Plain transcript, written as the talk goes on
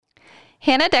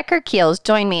Hannah Decker-Keels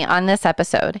joined me on this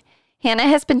episode. Hannah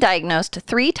has been diagnosed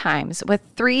 3 times with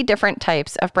 3 different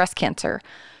types of breast cancer.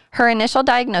 Her initial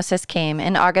diagnosis came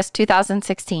in August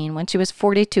 2016 when she was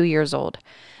 42 years old.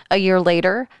 A year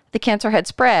later, the cancer had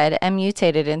spread and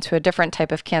mutated into a different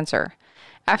type of cancer.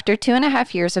 After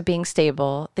 2.5 years of being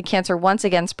stable, the cancer once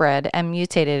again spread and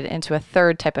mutated into a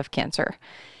 3rd type of cancer.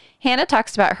 Hannah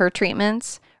talks about her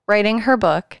treatments, writing her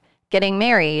book, getting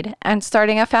married, and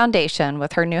starting a foundation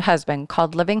with her new husband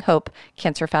called Living Hope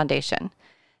Cancer Foundation.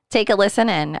 Take a listen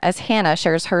in as Hannah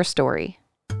shares her story.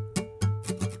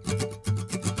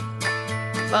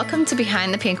 Welcome to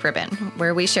Behind the Pink Ribbon,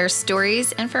 where we share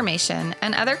stories, information,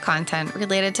 and other content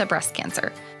related to breast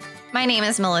cancer. My name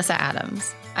is Melissa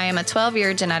Adams. I am a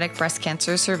 12-year genetic breast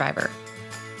cancer survivor.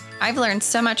 I've learned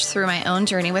so much through my own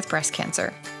journey with breast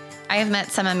cancer. I have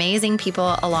met some amazing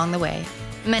people along the way,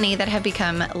 many that have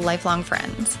become lifelong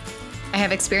friends. I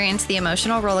have experienced the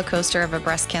emotional roller coaster of a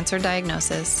breast cancer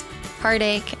diagnosis,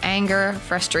 heartache, anger,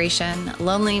 frustration,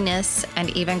 loneliness, and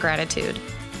even gratitude.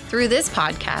 Through this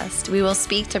podcast, we will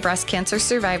speak to breast cancer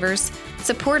survivors,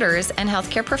 supporters, and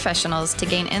healthcare professionals to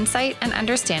gain insight and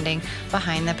understanding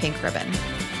behind the pink ribbon.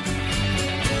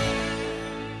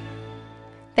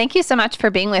 Thank you so much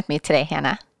for being with me today,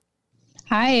 Hannah.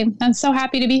 Hi, I'm so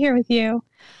happy to be here with you.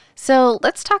 So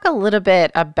let's talk a little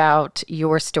bit about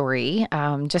your story,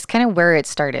 just kind of where it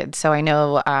started. So I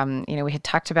know, we had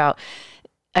talked about,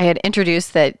 I had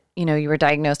introduced that, you were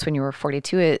diagnosed when you were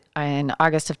 42 in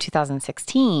August of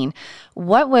 2016.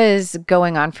 What was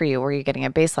going on for you? Were you getting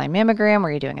a baseline mammogram?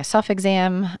 Were you doing a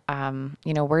self-exam?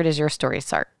 Where does your story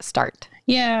start?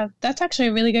 Yeah, that's actually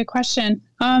a really good question.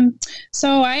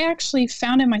 So I actually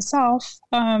found it myself.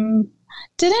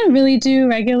 Didn't really do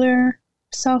regular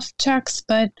self-checks,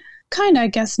 but kind of, I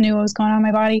guess, knew what was going on in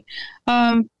my body.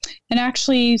 And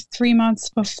actually 3 months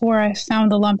before I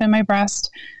found the lump in my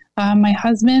breast, my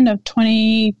husband of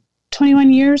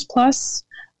 21 years plus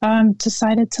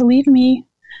decided to leave me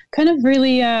kind of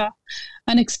really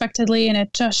unexpectedly, and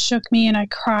it just shook me, and I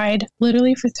cried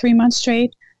literally for 3 months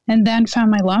straight, and then found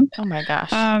my lump. Oh my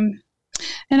gosh. And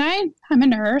I'm a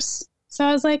nurse, so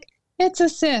I was like, it's a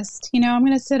cyst, I'm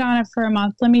going to sit on it for a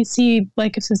month. Let me see,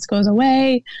 if this goes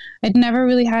away. I'd never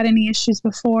really had any issues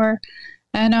before,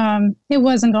 and it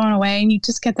wasn't going away. And you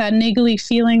just get that niggly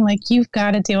feeling like you've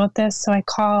got to deal with this. So I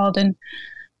called, and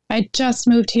I just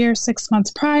moved here 6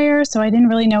 months prior, so I didn't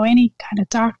really know any kind of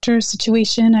doctor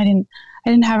situation. I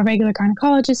didn't have a regular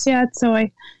gynecologist yet, so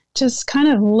I just kind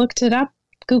of looked it up,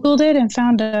 Googled it, and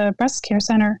found a breast care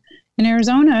center in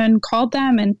Arizona and called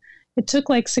them, and it took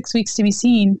 6 weeks to be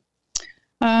seen.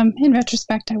 In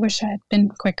retrospect, I wish I had been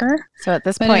quicker. So at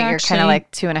this point, you're kind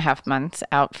of 2.5 months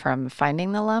out from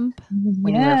finding the lump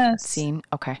when you were seen?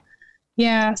 Okay.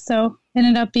 Yeah, so it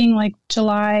ended up being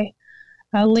July,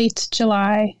 late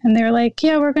July. And they were like,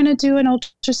 yeah, we're going to do an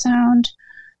ultrasound.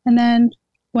 And then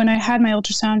when I had my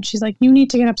ultrasound, she's like, you need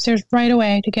to get upstairs right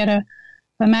away to get a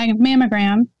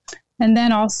mammogram. And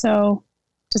then also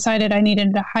decided I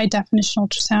needed a high definition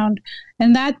ultrasound.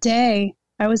 And that day,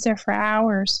 I was there for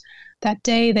hours. That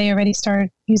day, they already started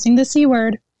using the C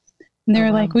word. And they were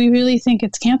like, we really think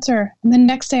it's cancer. And the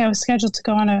next day, I was scheduled to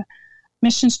go on a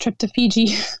missions trip to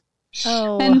Fiji.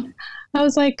 Oh. And I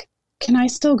was like, can I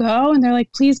still go? And they're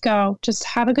like, please go. Just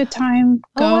have a good time.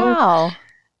 Go. Oh, wow.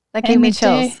 That gave me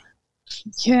chills.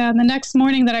 And the next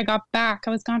morning that I got back, I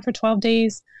was gone for 12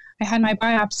 days. I had my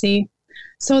biopsy.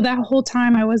 So that whole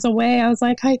time I was away, I was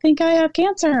like, I think I have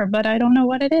cancer, but I don't know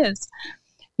what it is.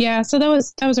 Yeah, so that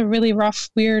was a really rough,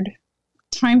 weird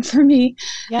time for me.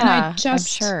 Yeah, and I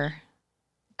just I'm sure.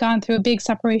 Gone through a big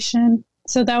separation.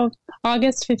 So that was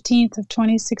August 15th of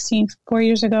 2016, 4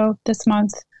 years ago this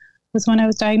month, was when I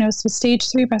was diagnosed with stage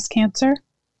 3 breast cancer,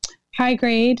 high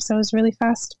grade. So it was really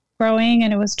fast growing,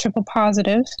 and it was triple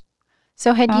positive.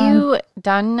 So had you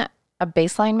done a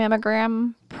baseline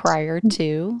mammogram prior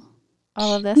to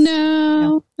all of this?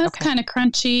 No. That's kind of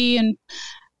crunchy, and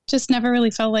just never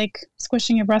really felt like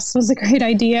squishing your breasts was a great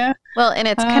idea. Well, and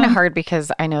it's kind of hard because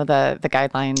I know the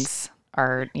guidelines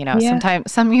are,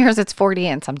 sometimes some years it's 40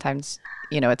 and sometimes,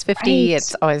 it's 50. Right.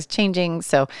 It's always changing.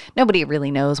 So nobody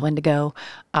really knows when to go.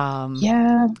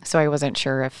 So I wasn't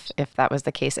sure if that was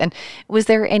the case. And was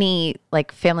there any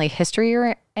family history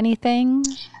or anything?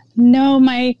 No,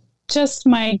 my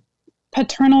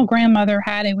paternal grandmother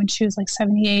had it when she was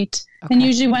 78. Okay. And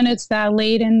usually when it's that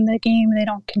late in the game, they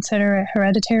don't consider it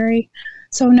hereditary.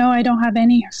 So no, I don't have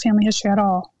any family history at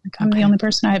all. I'm the only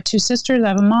person. I have 2 sisters. I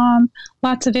have a mom,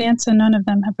 lots of aunts, and none of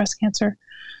them have breast cancer.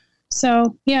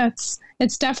 So yeah,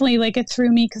 it's definitely it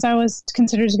threw me because I was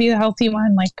considered to be the healthy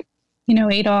one,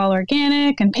 ate all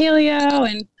organic and paleo,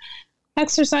 and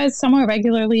exercised somewhat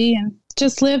regularly and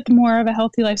just lived more of a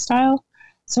healthy lifestyle.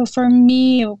 So for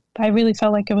me, I really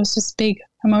felt like it was just big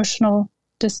emotional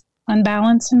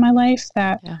unbalance in my life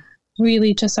that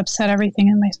really just upset everything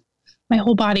in my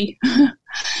whole body.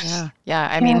 Yeah.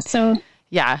 I mean,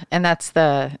 and that's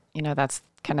that's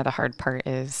kind of the hard part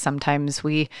is sometimes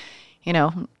we,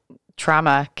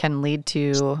 trauma can lead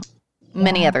to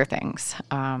many other things.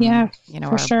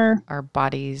 For sure. Our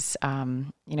bodies,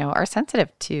 are sensitive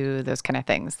to those kind of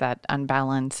things, that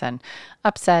unbalance and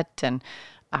upset and,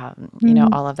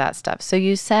 all of that stuff. So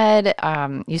you said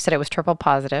it was triple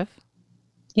positive.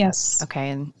 Yes.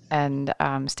 Okay. And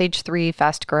stage 3,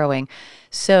 fast growing.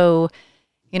 So,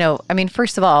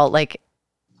 first of all, like,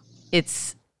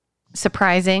 it's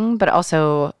surprising, but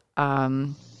also,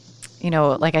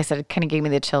 like I said, it kind of gave me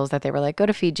the chills that they were like, go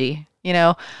to Fiji,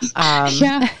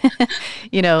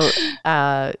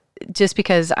 just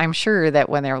because I'm sure that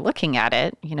when they're looking at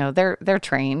it, they're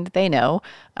trained, they know,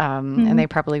 and they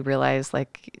probably realize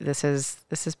like, this is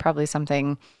probably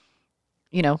something,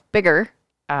 bigger.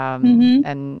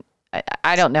 And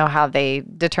I don't know how they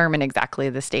determine exactly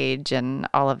the stage and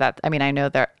all of that. I mean, I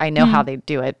know how they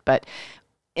do it, but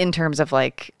in terms of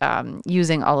like,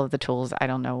 using all of the tools, I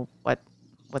don't know what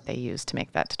they use to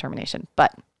make that determination,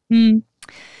 but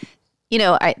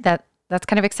that's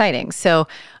kind of exciting. So,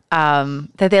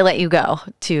 that they let you go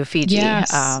to Fiji.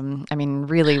 Yes.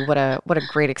 Really what a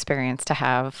great experience to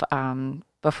have,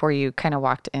 before you kind of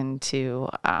walked into,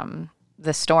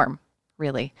 the storm,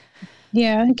 really.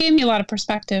 Yeah. It gave me a lot of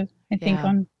perspective, I think,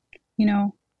 on,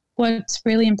 what's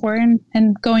really important,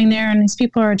 and going there, and these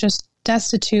people are just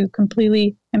destitute,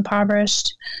 completely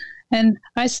impoverished. And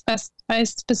I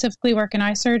specifically work in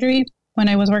eye surgery when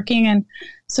I was working. And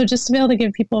so just to be able to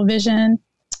give people vision,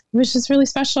 it was just really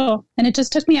special. And it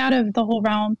just took me out of the whole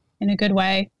realm in a good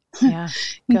way. Yeah.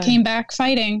 And came back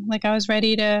fighting. Like I was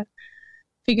ready to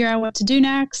figure out what to do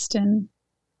next. And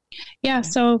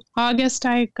so August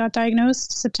I got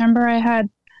diagnosed. September I had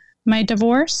my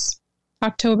divorce.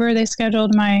 October they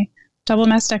scheduled my double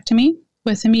mastectomy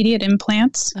with immediate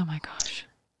implants. Oh my gosh.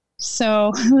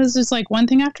 So it was just like one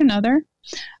thing after another.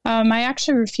 I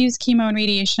actually refused chemo and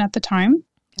radiation at the time.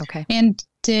 Okay. And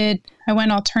I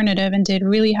went alternative and did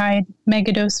really high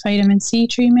megadose vitamin C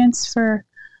treatments for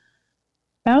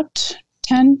about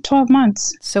 10, 12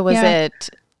 months. So was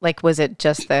it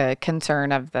just the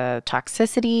concern of the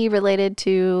toxicity related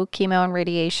to chemo and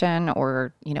radiation,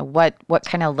 or, what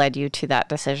kind of led you to that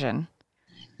decision?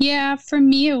 Yeah, for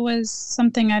me, it was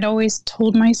something I'd always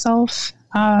told myself.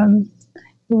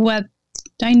 What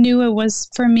I knew it was,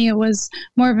 for me, it was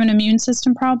more of an immune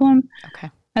system problem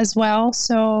as well.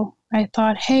 So I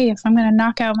thought, hey, if I'm going to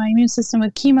knock out my immune system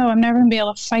with chemo, I'm never going to be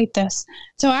able to fight this.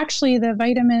 So actually the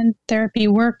vitamin therapy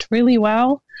worked really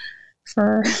well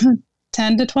for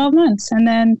 10 to 12 months. And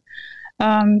then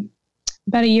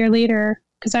about a year later,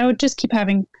 because I would just keep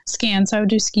having scans. I would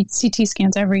do CT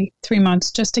scans every 3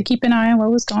 months just to keep an eye on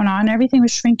what was going on. Everything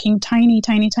was shrinking tiny,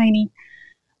 tiny, tiny,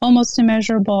 almost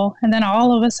immeasurable. And then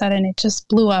all of a sudden it just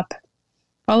blew up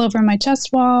all over my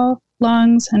chest wall,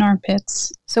 lungs, and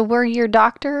armpits. So were your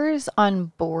doctors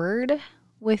on board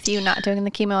with you not doing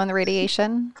the chemo and the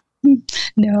radiation?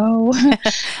 No.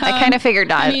 I kind of figured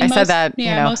not. I said that,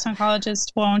 most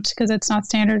oncologists won't, because it's not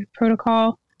standard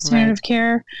protocol, standard of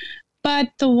care. But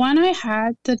the one I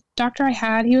had, the doctor I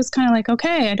had, he was kind of like,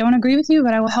 okay, I don't agree with you,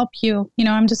 but I will help you.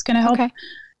 I'm just going to help. Okay.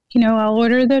 I'll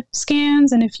order the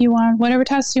scans, and if you want whatever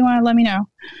tests you want, let me know.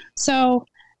 So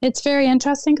it's very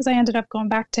interesting because I ended up going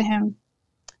back to him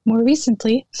more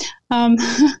recently.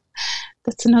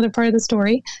 That's another part of the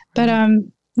story. But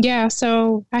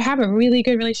so I have a really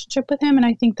good relationship with him, and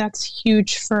I think that's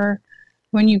huge for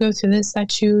when you go through this,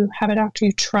 that you have a doctor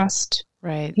you trust.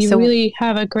 Right. You really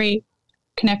have a great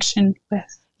connection with.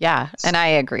 Yeah, and I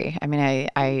agree. I mean,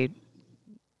 I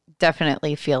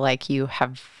definitely feel like you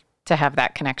have to have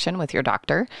that connection with your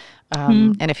doctor.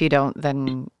 And if you don't,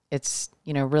 then it's,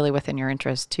 really within your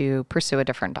interest to pursue a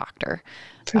different doctor.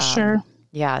 For sure.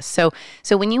 Yeah. So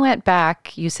when you went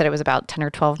back, you said it was about 10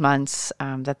 or 12 months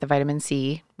that the vitamin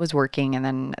C was working, and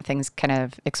then things kind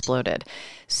of exploded.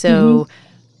 So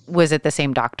was it the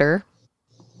same doctor?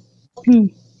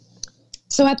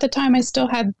 So at the time I still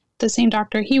had the same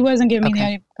doctor. He wasn't giving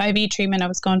me the IV treatment. I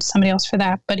was going to somebody else for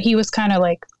that, but he was kind of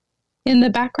like in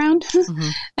the background.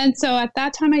 And so at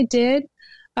that time I did.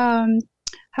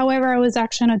 However, I was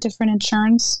actually on a different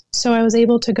insurance. So I was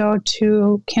able to go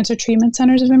to Cancer Treatment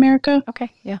Centers of America. Okay.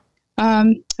 Yeah.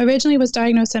 Originally was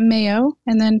diagnosed at Mayo,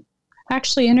 and then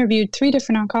actually interviewed 3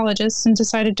 different oncologists and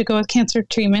decided to go with cancer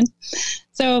treatment.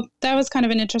 So that was kind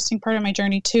of an interesting part of my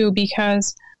journey too,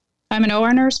 because I'm an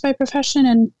OR nurse by profession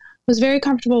and was very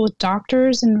comfortable with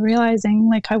doctors and realizing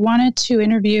like I wanted to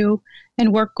interview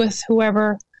and work with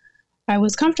whoever I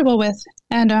was comfortable with.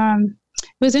 And it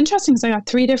was interesting because I got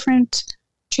 3 different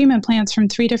treatment plans from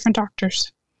 3 different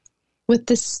doctors with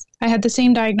this. I had the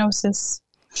same diagnosis,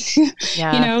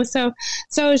 Yeah. so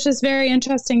it's just very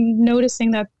interesting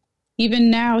noticing that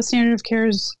even now standard of care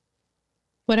is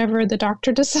whatever the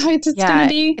doctor decides it's going to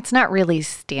be. It's not really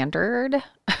standard.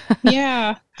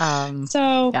 Yeah.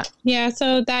 So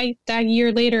that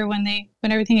year later when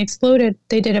everything exploded,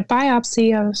 they did a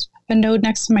biopsy of a node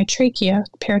next to my trachea,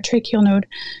 paratracheal node,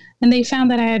 and they found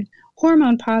that I had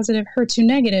hormone positive, HER2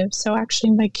 negative. So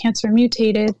actually my cancer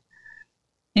mutated,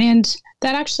 and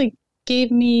that actually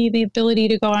gave me the ability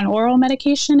to go on oral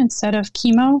medication instead of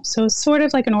chemo. So it's sort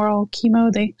of like an oral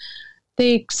chemo.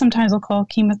 They sometimes will call it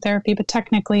chemotherapy, but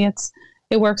technically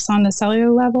it works on the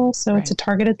cellular level. So It's a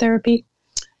targeted therapy.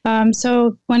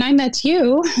 So when I met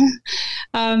you,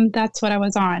 that's what I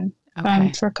was on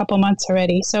for a couple months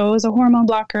already. So it was a hormone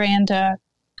blocker and a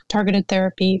targeted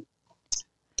therapy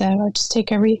that I would just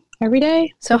take every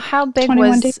day. So how big 21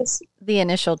 was days. the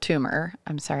initial tumor?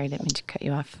 I'm sorry, I didn't mean to cut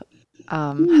you off.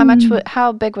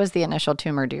 How big was the initial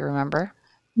tumor? Do you remember?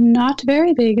 Not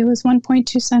very big. It was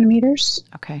 1.2 centimeters.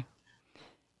 Okay.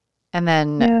 And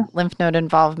then lymph node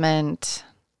involvement?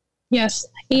 Yes.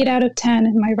 8 out of 10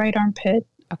 in my right armpit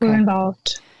were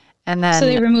involved. And then, so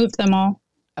they removed them all.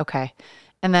 Okay.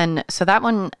 And then, so that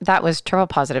was triple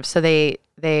positive. So they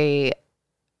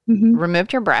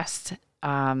removed your breast,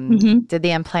 did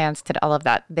the implants, did all of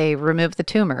that. They removed the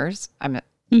tumors, I'm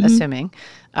assuming,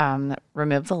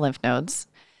 removed the lymph nodes.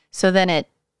 So then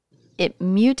it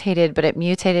mutated, but it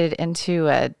mutated into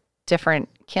a different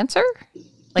cancer?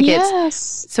 Like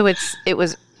yes. It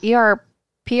was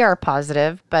PR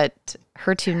positive, but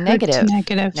HER2 negative.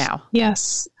 Negative Now.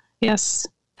 Yes.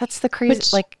 That's the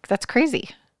crazy. That's crazy.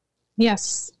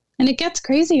 Yes, and it gets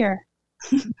crazier.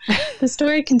 The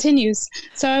story continues.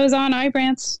 So I was on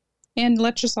Ibrance and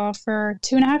letrozole for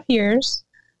 2.5 years.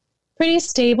 Pretty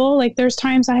stable. Like there's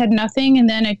times I had nothing, and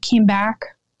then it came back,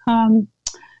 and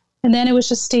then it was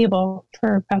just stable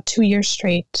for about 2 years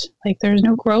straight. Like there's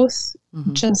no growth.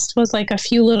 Just was like a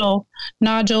few little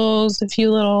nodules, a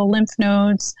few little lymph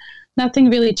nodes, nothing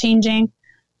really changing.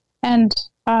 And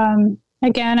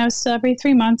again, I was still every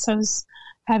 3 months, I was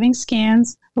having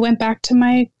scans. I went back to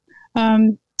my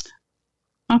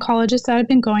oncologist that I'd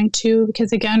been going to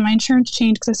because, again, my insurance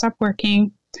changed because I stopped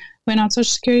working. Went on Social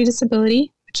Security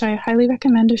Disability, which I highly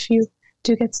recommend if you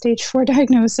do get stage 4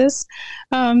 diagnosis.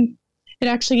 It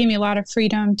actually gave me a lot of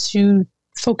freedom to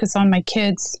focus on my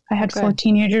kids. I had 4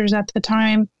 teenagers at the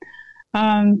time,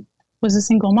 was a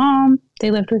single mom. They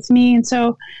lived with me. And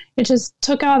so it just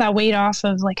took all that weight off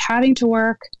of like having to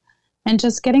work and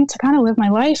just getting to kind of live my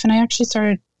life. And I actually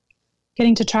started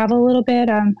getting to travel a little bit.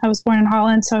 I was born in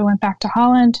Holland, so I went back to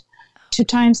Holland 2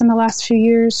 times in the last few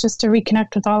years just to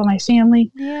reconnect with all of my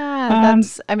family. Yeah,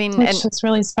 which is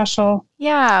really special.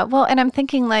 Yeah, well, and I'm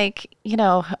thinking like,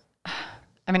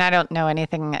 I don't know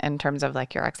anything in terms of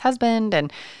like your ex-husband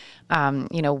and,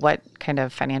 what kind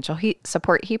of financial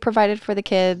support he provided for the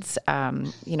kids,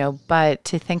 but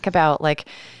to think about like,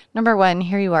 number one,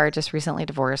 here you are just recently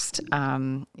divorced,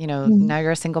 now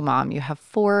you're a single mom, you have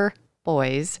 4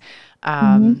 boys,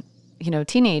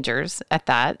 teenagers at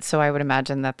that. So I would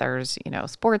imagine that there's,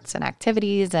 sports and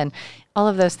activities and all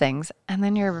of those things. And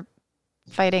then you're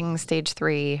fighting stage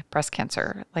 3 breast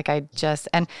cancer. Like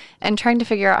and trying to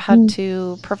figure out how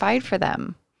to provide for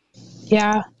them.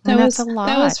 Yeah, that's a lot.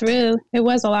 It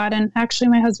was a lot. And actually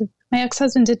my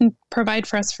ex-husband didn't provide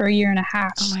for us for 1.5 years.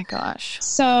 Oh my gosh.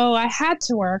 So I had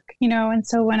to work, and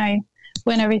so when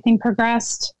everything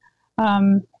progressed,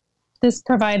 this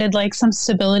provided like some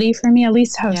stability for me, at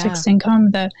least have a fixed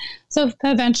income so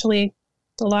eventually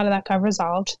a lot of that got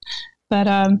resolved. But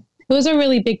it was a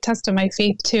really big test of my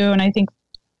faith too. And I think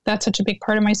that's such a big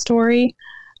part of my story.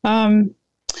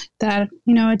 That,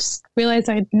 I just realized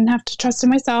I didn't have to trust in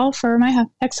myself or my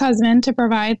ex-husband to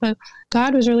provide, but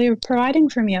God was really providing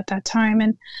for me at that time.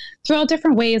 And through all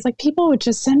different ways, like people would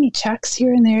just send me checks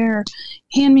here and there, or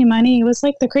hand me money. It was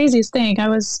like the craziest thing. I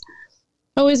was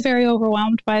always very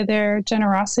overwhelmed by their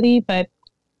generosity, but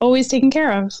always taken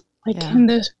care of,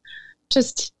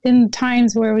 in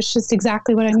times where it was just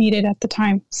exactly what I needed at the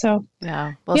time. So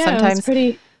yeah, well,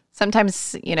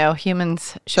 sometimes,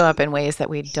 humans show up in ways that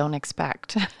we don't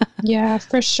expect. Yeah,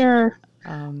 for sure.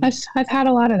 I've had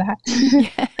a lot of that.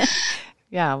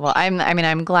 Yeah. Well,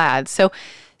 I'm glad. So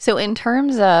in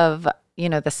terms of,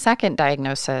 the second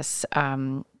diagnosis,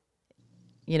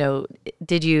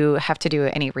 did you have to do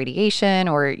any radiation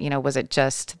or, was it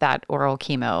just that oral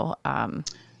chemo?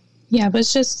 Yeah, it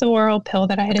was just the oral pill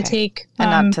that I had to take.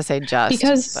 And not to say just.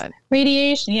 Because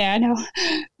radiation,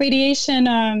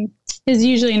 radiation is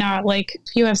usually not like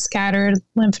if you have scattered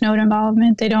lymph node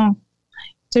involvement,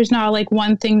 there's not like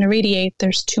one thing to radiate.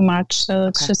 There's too much. So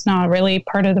it's just not really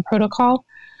part of the protocol.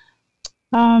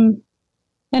 And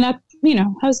I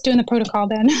was doing the protocol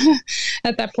then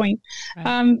at that point.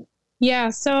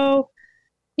 Right. So,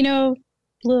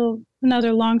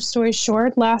 another long story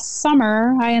short, last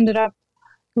summer, I ended up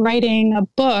writing a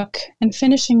book and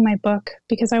finishing my book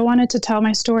because I wanted to tell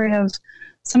my story of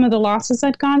some of the losses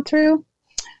I'd gone through.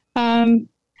 And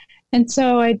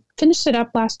so I finished it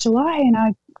up last July and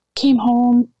I came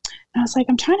home and I was like,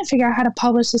 I'm trying to figure out how to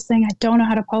publish this thing. I don't know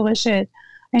how to publish it.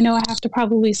 I know I have to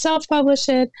probably self-publish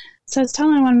it. So I was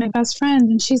telling one of my best friends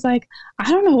and she's like,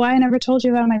 I don't know why I never told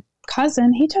you about my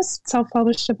cousin. He just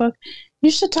self-published a book.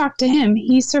 You should talk to him.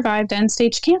 He survived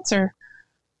end-stage cancer.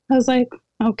 I was like,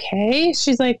 okay.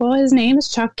 She's like, well, his name is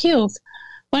Chuck Keels.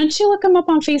 Why don't you look him up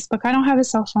on Facebook? I don't have his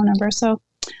cell phone number. So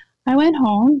I went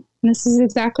home, and this is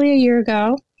exactly a year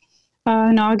ago,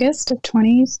 in August of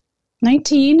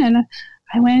 2019, and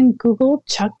I went and Googled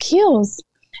Chuck Keels.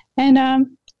 And I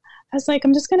was like,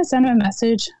 I'm just going to send him a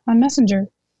message on Messenger.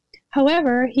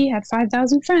 However, he had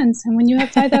 5,000 friends, and when you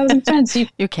have 5,000 friends,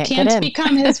 you can't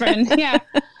become his friend. Yeah.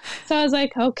 So I was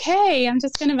like, okay, I'm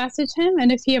just going to message him,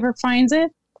 and if he ever finds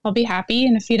it, I'll be happy.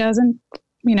 And if he doesn't,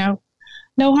 no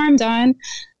harm done.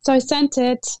 So I sent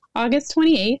it August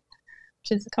 28th,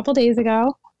 which is a couple days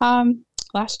ago,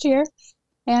 last year.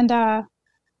 And a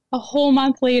whole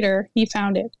month later, he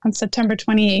found it on September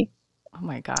 28th. Oh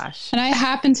my gosh. And I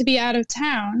happened to be out of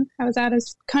town. I was out of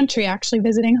country actually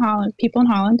visiting people in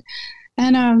Holland.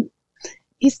 And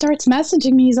he starts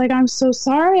messaging me. He's like, I'm so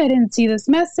sorry. I didn't see this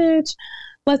message.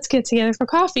 Let's get together for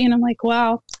coffee. And I'm like,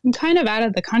 well, I'm kind of out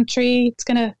of the country. It's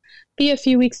going to be a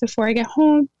few weeks before I get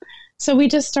home. So we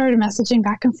just started messaging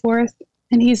back and forth,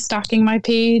 and he's stalking my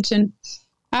page and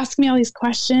asking me all these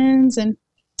questions. And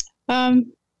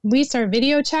we start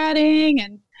video chatting.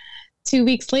 And 2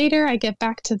 weeks later, I get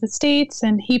back to the States,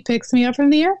 and he picks me up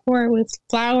from the airport with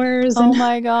flowers. Oh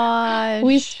my gosh.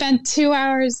 We spent 2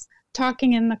 hours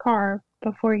talking in the car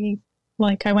before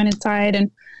I went inside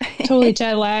and totally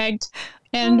jet lagged.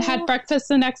 And had breakfast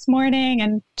the next morning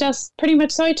and just pretty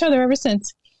much saw each other ever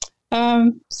since.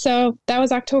 So that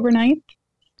was October 9th,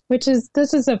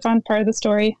 this is a fun part of the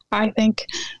story, I think.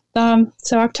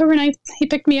 So October 9th, he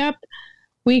picked me up.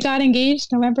 We got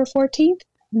engaged November 14th,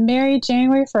 married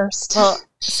January 1st. Well,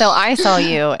 so I saw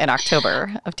you in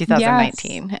October of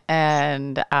 2019. Yes.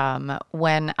 And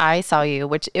when I saw you,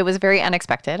 which it was very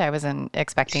unexpected, I wasn't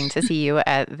expecting to see you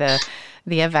at the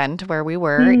event where we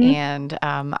were. Mm-hmm. And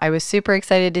I was super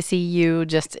excited to see you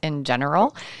just in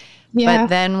general. Yeah. But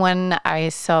then when I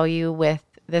saw you with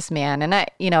this man, and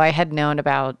I had known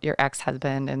about your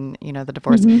ex-husband and, the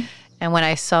divorce. Mm-hmm. And when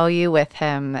I saw you with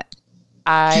him,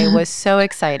 I was so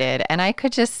excited, and I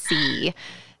could just see,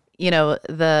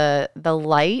 the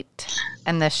light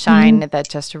and the shine that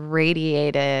just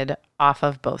radiated off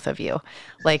of both of you.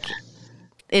 Like,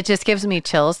 it just gives me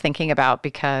chills thinking about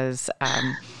because,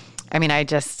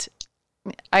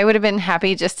 I would have been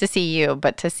happy just to see you,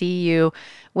 but to see you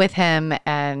with him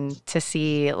and to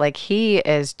see he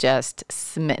is just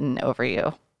smitten over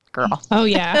you, girl. Oh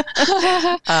yeah.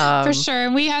 For sure.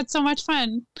 And we had so much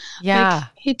fun. Yeah.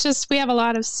 We have a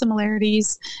lot of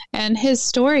similarities, and his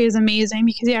story is amazing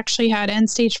because he actually had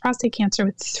end-stage prostate cancer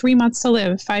with 3 months to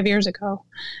live 5 years ago.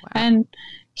 Wow. And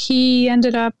he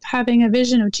ended up having a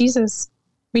vision of Jesus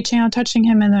reaching out, touching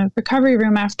him in the recovery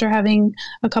room after having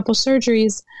a couple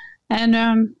surgeries.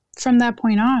 And from that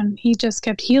point on, he just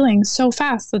kept healing so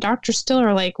fast. The doctors still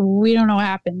are like, we don't know what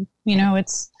happened.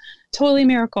 It's totally a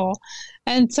miracle.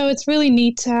 And so it's really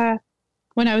neat to,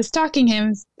 when I was stalking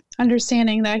him,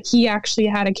 understanding that he actually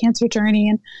had a cancer journey,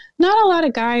 and not a lot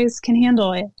of guys can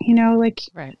handle it.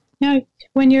 Right.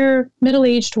 When you're a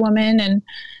middle-aged woman and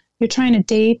you're trying to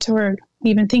date or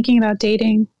even thinking about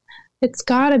dating, it's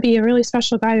got to be a really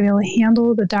special guy to be able to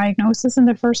handle the diagnosis in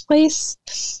the first place.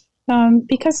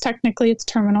 Because technically it's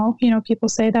terminal, people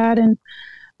say that. And,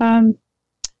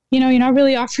 you're not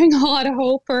really offering a lot of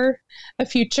hope or a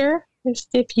future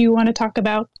if you want to talk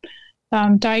about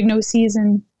diagnoses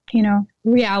and,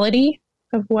 reality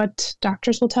of what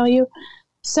doctors will tell you.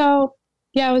 So,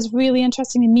 yeah, it was really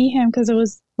interesting to meet him because it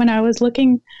was when I was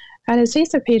looking at his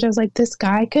Facebook page, I was like, this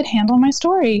guy could handle my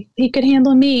story. He could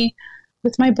handle me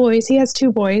with my boys. He has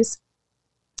 2 boys.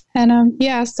 And,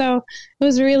 so it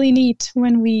was really neat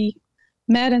when we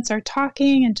met and started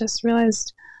talking and just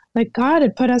realized like God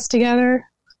had put us together,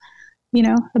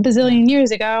 a bazillion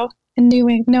years ago, and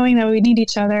knowing that we need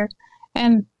each other.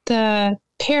 And the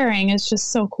pairing is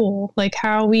just so cool, like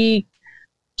how we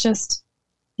just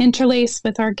interlace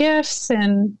with our gifts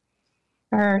and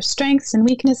our strengths and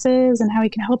weaknesses and how we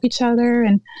can help each other.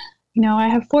 And, I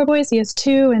have 4 boys, he has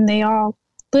 2, and they all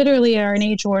literally are in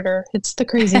age order. It's the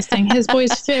craziest thing. His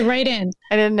boys fit right in.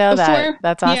 I didn't know that.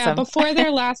 That's awesome. Yeah, before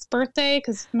their last birthday,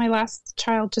 because my last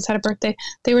child just had a birthday,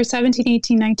 they were 17,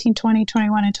 18, 19, 20,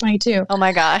 21, and 22. Oh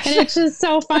my gosh. And it's just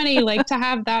so funny, like to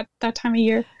have that time of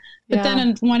year. But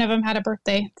then one of them had a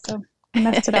birthday, so I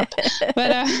messed it up.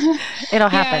 But it'll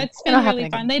happen. Yeah, it's been really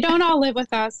fun. They don't all live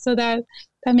with us, so that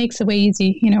makes it way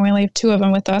easy. We only have 2 of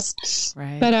them with us.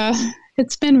 Right. But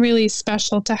it's been really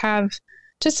special to have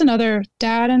just another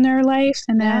dad in their life,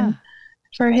 and then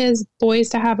for his boys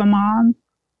to have a mom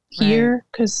here,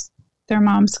 because their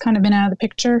mom's kind of been out of the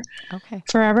picture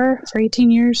forever, for 18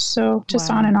 years, so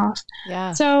just on and off.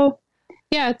 Yeah. So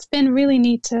it's been really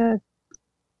neat to,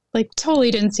 like,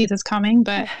 totally didn't see this coming,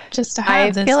 but just to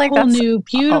have this whole new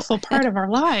beautiful part of our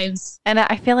lives. And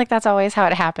I feel like that's always how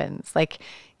it happens. Like,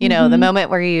 the moment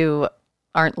where you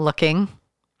aren't looking,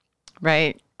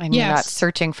 right, and you're not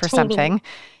searching for something,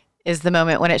 is the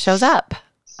moment when it shows up.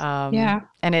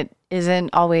 And it isn't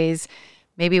always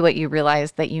maybe what you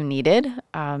realized that you needed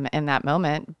in that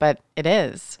moment, but it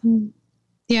is.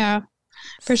 Yeah,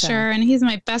 for sure. And he's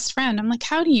my best friend. I'm like,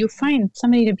 how do you find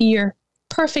somebody to be your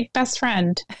perfect best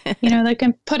friend? That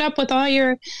can put up with all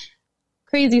your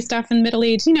crazy stuff in middle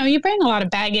age. You bring a lot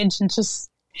of baggage and just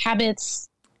habits.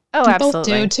 Oh, absolutely. Both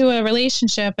do to a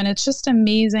relationship. And it's just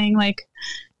amazing. Like,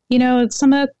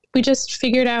 we just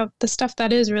figured out the stuff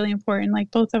that is really important, like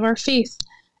both of our faith,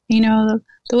 the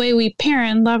way we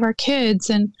parent and love our kids,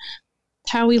 and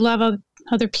how we love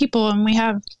other people. And we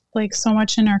have like so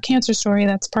much in our cancer story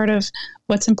that's part of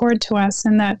what's important to us,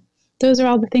 and that those are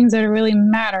all the things that really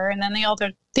matter. And then the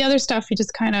other stuff you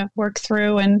just kind of work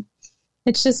through, and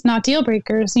it's just not deal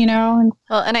breakers, And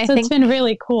I think it's been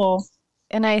really cool.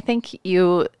 And I think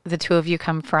the 2 of you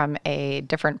come from a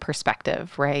different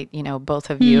perspective, right? Both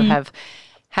of you have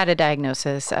had a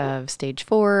diagnosis of stage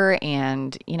 4.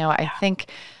 And, I think,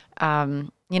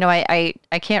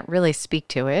 I can't really speak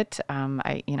to it.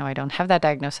 I don't have that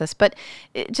diagnosis, but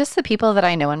just the people that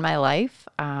I know in my life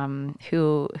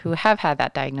who have had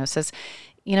that diagnosis,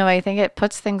 I think it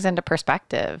puts things into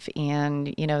perspective. And,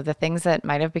 the things that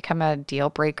might have become a deal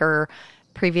breaker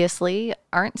previously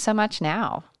aren't so much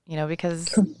now,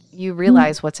 because you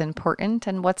realize what's important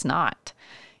and what's not,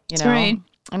 That's right.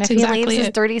 And if he leaves his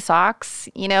dirty socks,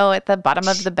 at the bottom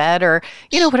of the bed, or,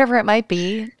 whatever it might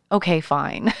be, okay,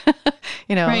 fine.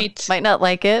 Might not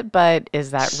like it, but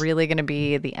is that really going to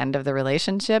be the end of the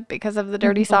relationship because of the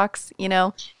dirty socks?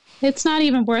 It's not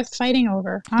even worth fighting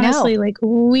over. Honestly, like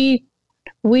we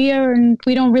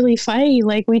don't really fight.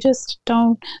 Like we just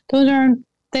don't, they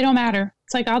don't matter.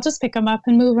 It's like, I'll just pick them up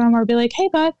and move them, or be like, hey,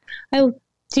 bud,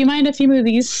 do you mind if you move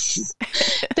these?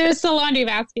 There's the laundry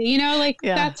basket,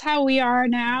 that's how we are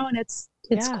now. And it's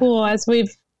cool, as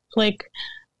we've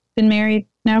been married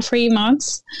now for 8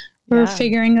 months. We're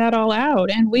figuring that all out.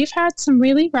 And we've had some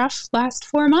really rough last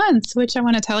 4 months, which I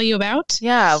want to tell you about.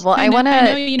 Yeah. Well, I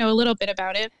know you know a little bit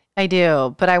about it. I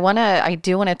do, but I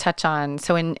do want to touch on,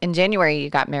 so in January you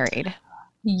got married.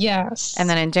 Yes. And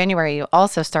then in January you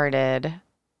also started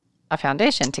a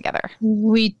foundation together.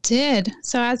 We did.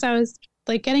 So as I was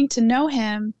getting to know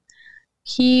him,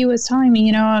 he was telling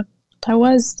me, I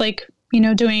was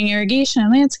doing irrigation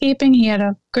and landscaping. He had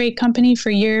a great company for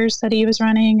years that he was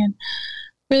running, and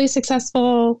really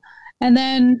successful, and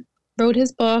then wrote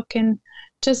his book, and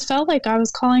just felt like I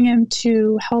was calling him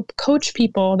to help coach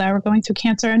people that were going through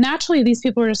cancer. And naturally, these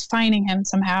people were just finding him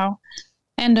somehow.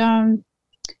 And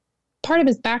part of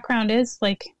his background is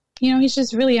he's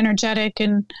just really energetic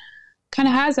and kind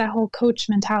of has that whole coach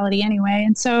mentality anyway.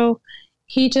 And so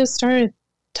he just started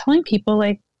telling people,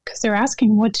 because they're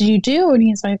asking, what did you do? And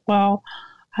he's like, well,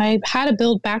 I had to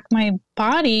build back my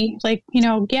body.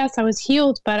 Yes, I was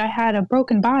healed, but I had a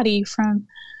broken body from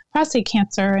prostate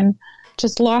cancer and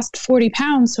just lost 40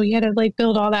 pounds. So he had to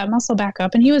build all that muscle back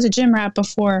up. And he was a gym rat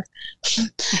before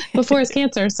his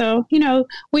cancer. So,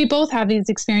 we both have these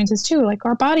experiences too.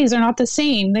 Our bodies are not the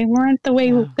same. They weren't the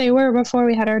way they were before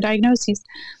we had our diagnoses.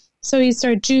 So he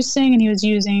started juicing, and he was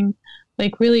using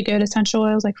really good essential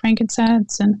oils like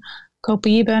frankincense and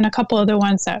copaiba and a couple other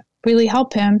ones that really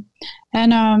help him.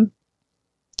 And,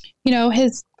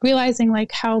 his realizing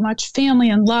how much family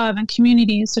and love and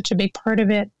community is such a big part of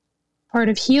it, part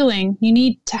of healing. You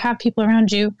need to have people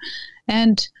around you,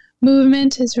 and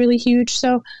movement is really huge.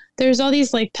 So there's all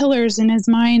these pillars in his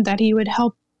mind that he would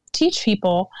help teach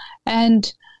people.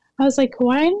 And I was like,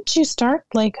 why didn't you start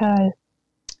like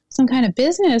some kind of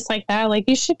business like that? Like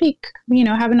you should be,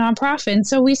 have a nonprofit. And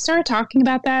so we started talking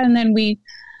about that. And then we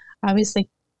obviously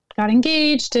got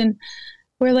engaged, and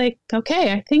we're like,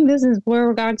 okay, I think this is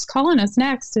where God's calling us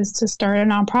next, is to start a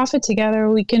nonprofit together.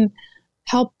 We can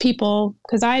help people,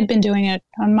 because I had been doing it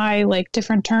on my like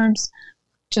different terms,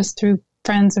 just through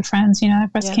friends of friends,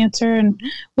 have breast cancer, and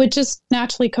would just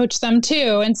naturally coach them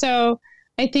too. And so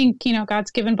I think,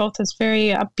 God's given both us very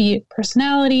upbeat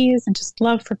personalities and just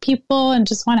love for people and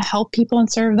just want to help people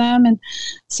and serve them. And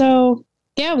so,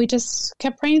 we just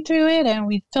kept praying through it, and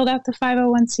we filled out the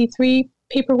 501c3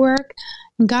 paperwork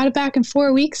and got it back in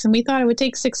 4 weeks. And we thought it would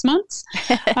take 6 months.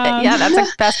 That's a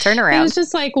fast turnaround. It was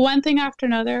just like one thing after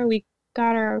another. We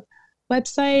got our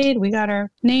website, we got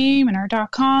our name and our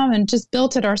 .com, and just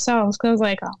built it ourselves. Because I was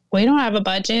like, we don't have a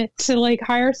budget to like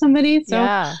hire somebody.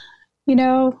 So,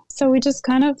 so we just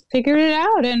kind of figured it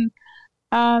out. And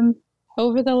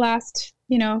over the last,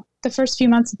 the first few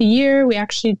months of the year, we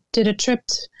actually did a trip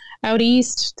out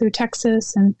east through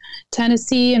Texas and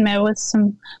Tennessee, and met with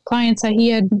some clients that he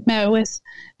had met with,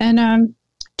 and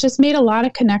just made a lot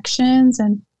of connections.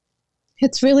 And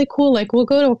it's really cool. Like we'll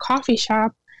go to a coffee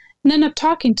shop and end up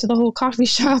talking to the whole coffee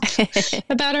shop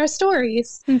about our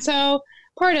stories. And so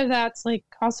part of that's like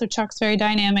also Chuck's very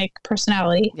dynamic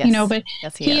personality, but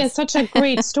he has such a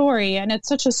great story, and it's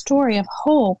such a story of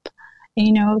hope,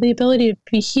 the ability to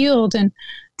be healed and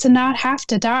to not have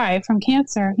to die from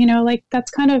cancer. Like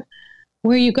that's kind of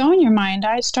where you go in your mind.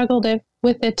 I struggled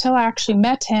with it till I actually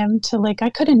met him, to like, I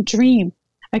couldn't dream.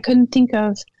 I couldn't think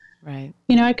of, right.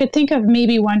 I could think of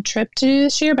maybe one trip to do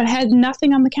this year, but I had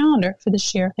nothing on the calendar for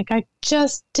this year. Like I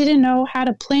just didn't know how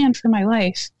to plan for my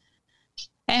life.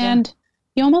 And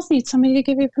you almost need somebody to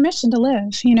give you permission to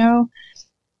live,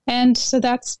 And so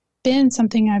that's been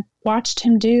something I've watched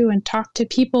him do, and talk to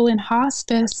people in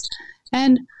hospice,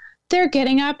 and they're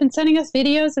getting up and sending us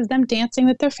videos of them dancing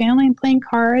with their family and playing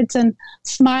cards and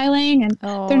smiling, and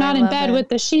they're not in bed with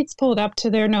the sheets pulled up to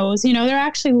their nose. They're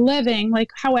actually living like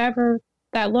however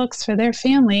that looks for their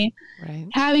family, right.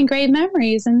 Having great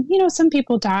memories. And, some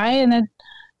people die, and then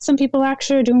some people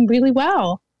actually are doing really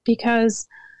well because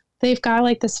they've got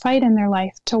like this fight in their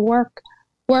life to work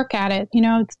at it.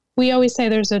 We always say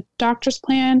there's a doctor's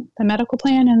plan, the medical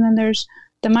plan, and then there's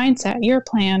the mindset, your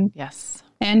plan. Yes.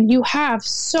 And you have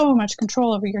so much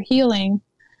control over your healing,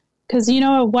 because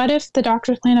what if the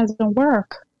doctor's plan doesn't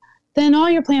work? Then all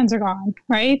your plans are gone,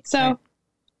 right? So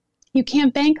you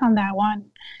can't bank on that one.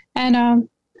 And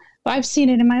I've seen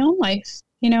it in my own life,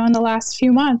 in the last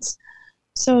few months.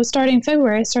 So starting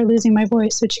February, I started losing my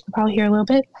voice, which you could probably hear a little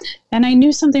bit. And I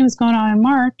knew something was going on in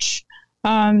March,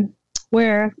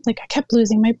 where like I kept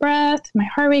losing my breath, my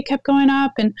heart rate kept going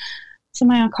up. And so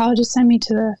my oncologist sent me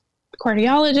to the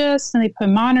cardiologist, and they put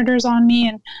monitors on me,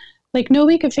 and like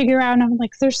nobody could figure out. And I'm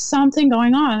like, there's something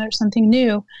going on. There's something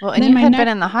new. Well, and you had been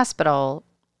in the hospital.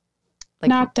 Like,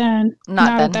 not then.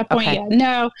 Not at that point yet.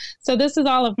 No. So this is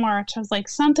all of March. I was like,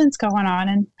 something's going on.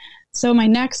 And so my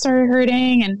neck started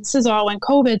hurting, and this is all when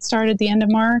COVID started the end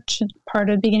of March and part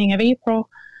of the beginning of April.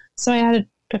 So I had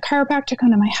a chiropractor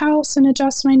come to my house and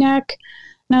adjust my neck.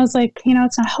 And I was like,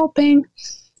 it's not helping.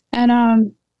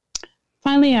 And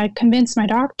finally, I convinced my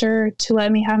doctor to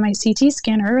let me have my CT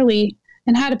scan early,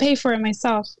 and had to pay for it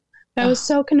myself. I was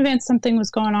so convinced something was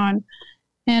going on.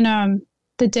 And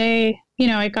the day,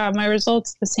 I got my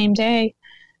results the same day,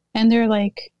 and they're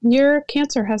like, your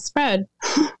cancer has spread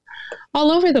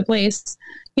all over the place.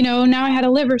 Now I had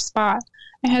a liver spot.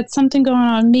 I had something going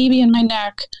on maybe in my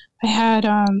neck. I had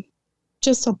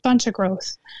just a bunch of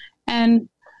growth. And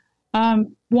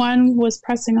one was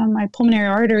pressing on my pulmonary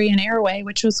artery and airway,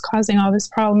 which was causing all these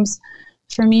problems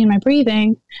for me in my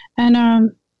breathing.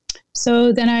 And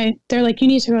so then they're like, you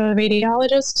need to go to the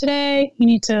radiologist today. You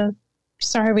need to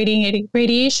start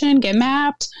radiation, get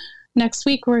mapped. Next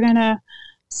week, we're going to,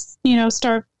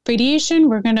 start radiation.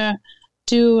 We're going to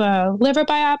do a liver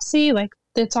biopsy. Like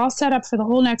it's all set up for the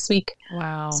whole next week.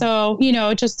 Wow. So,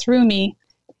 it just threw me.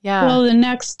 Yeah. Well, the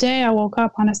next day I woke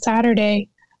up on a Saturday,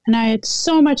 and I had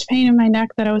so much pain in my neck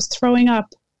that I was throwing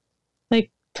up, like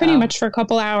pretty much for a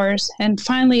couple hours. And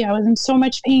finally, I was in so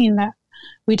much pain that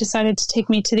we decided to take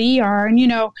me to the ER. And,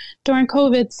 during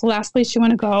COVID, it's the last place you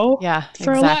want to go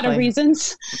for a lot of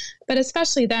reasons. But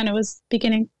especially then, it was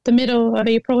the middle of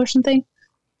April or something.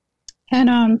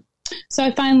 And so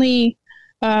I finally,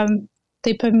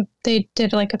 they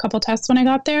did like a couple tests when I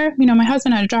got there. My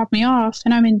husband had to drop me off,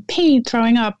 and I'm in pain,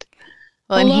 throwing up.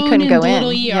 Well, and he couldn't go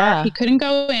in. Yeah. He couldn't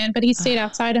go in, but he stayed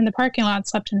outside in the parking lot,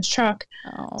 slept in his truck.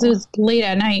 Oh. It was late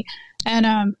at night.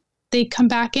 And they come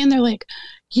back in. They're like,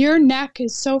 your neck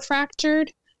is so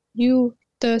fractured, the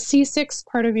C6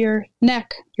 part of your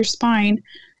neck, your spine,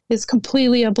 is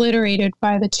completely obliterated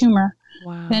by the tumor.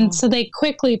 Wow. And so they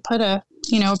quickly put a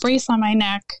brace on my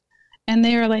neck, and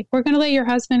they were like, we're going to let your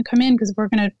husband come in because we're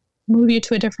going to move you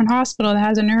to a different hospital that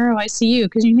has a neuro ICU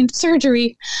because you need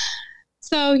surgery.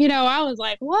 So, I was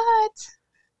like, what?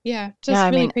 Yeah.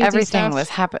 Really crazy everything stuff. was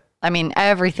happening.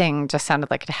 Everything just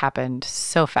sounded like it happened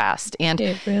so fast. And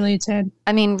it really did.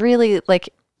 Really, like,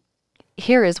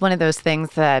 here is one of those things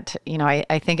that,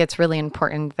 I think it's really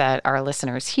important that our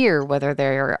listeners hear, whether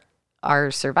they're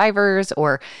are survivors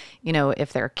or,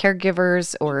 if they're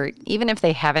caregivers, or even if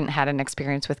they haven't had an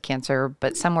experience with cancer,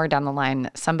 but somewhere down the line,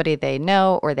 somebody they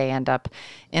know or they end up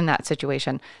in that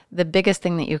situation. The biggest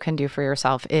thing that you can do for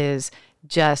yourself is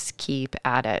just keep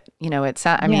at it.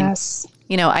 Yes.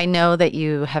 I know that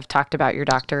you have talked about your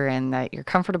doctor and that you're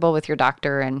comfortable with your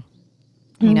doctor and,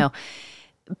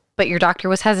 but your doctor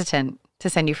was hesitant to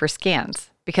send you for scans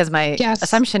because my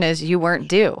assumption is you weren't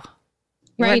due.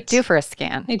 You weren't due for a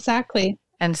scan. Exactly.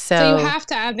 And so you have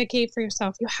to advocate for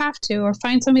yourself. You have to, or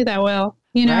find somebody that will,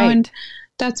 and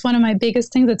that's one of my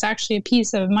biggest things. That's actually a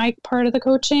piece of my part of the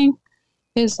coaching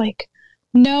is like,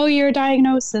 know your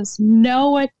diagnosis,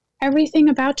 know everything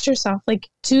about yourself. Like,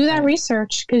 do that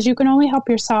research because you can only help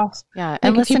yourself. Yeah.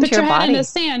 And listen to your body. If you put your head in the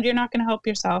sand, you're not going to help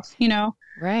yourself,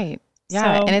 Right.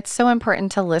 Yeah. And it's so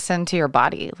important to listen to your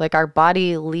body. Like, our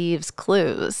body leaves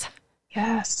clues.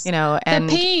 Yes. And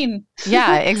the pain.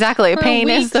 Yeah, exactly. Pain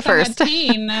is the first.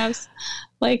 Pain. I was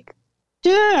like,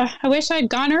 yeah, I wish I'd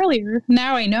gone earlier.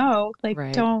 Now I know. Like,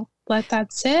 don't let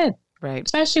that sit. Right.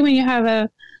 Especially when you have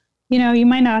you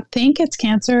might not think it's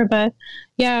cancer, but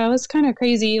yeah, it was kind of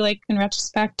crazy, like in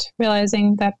retrospect,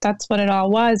 realizing that that's what it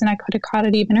all was. And I could have caught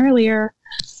it even earlier.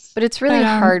 But it's really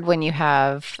hard when you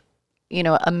have,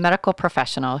 a medical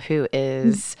professional who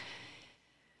is,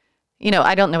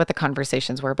 I don't know what the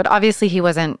conversations were, but obviously he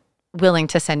wasn't willing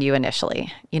to send you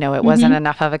initially. It wasn't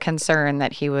enough of a concern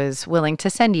that he was willing to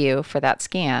send you for that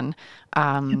scan.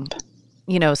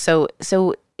 So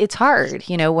it's hard,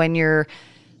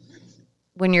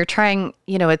 when you're trying,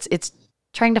 it's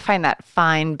trying to find that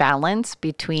fine balance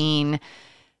between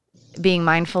being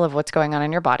mindful of what's going on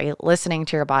in your body, listening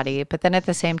to your body, but then at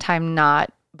the same time,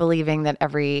 not believing that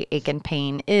every ache and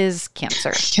pain is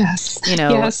cancer. Yes.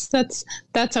 Yes.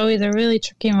 That's always a really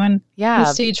tricky one. Yeah.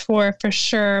 Stage 4 for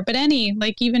sure. But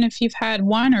even if you've had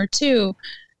 1 or 2,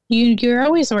 you're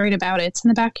always worried about it. It's in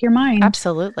the back of your mind.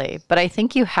 Absolutely. But I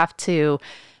think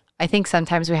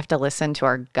sometimes we have to listen to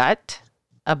our gut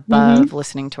above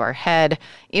listening to our head,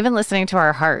 even listening to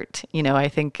our heart. I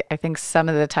think some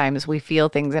of the times we feel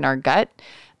things in our gut,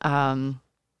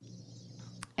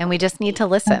 and we just need to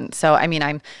listen. So,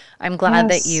 I'm glad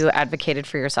that you advocated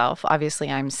for yourself.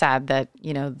 Obviously, I'm sad that,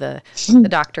 the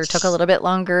doctor took a little bit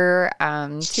longer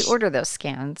to order those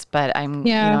scans, but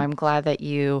I'm glad that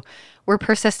you were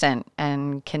persistent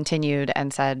and continued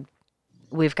and said,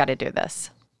 we've got to do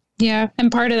this. Yeah.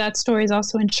 And part of that story is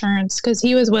also insurance, because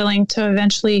he was willing to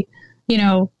eventually,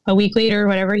 a week later or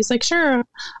whatever, he's like, sure,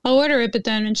 I'll order it. But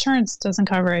then insurance doesn't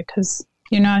cover it because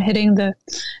you're not hitting the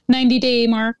 90-day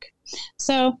mark.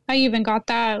 So I even got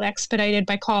that expedited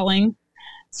by calling.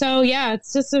 So yeah,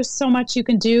 it's just, there's so much you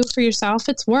can do for yourself.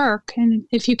 It's work. And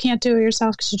if you can't do it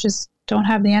yourself because you just don't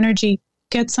have the energy,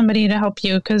 get somebody to help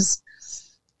you, because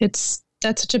that's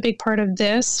such a big part of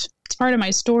this. It's part of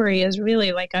my story is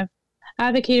really like I've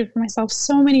advocated for myself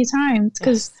so many times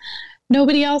because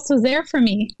nobody else was there for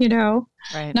me,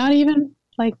 right. Not even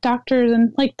like doctors,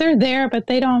 and like they're there, but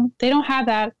they don't have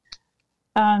that,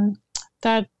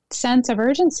 that sense of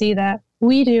urgency that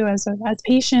we do as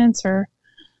patients or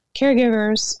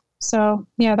caregivers. So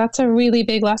yeah, that's a really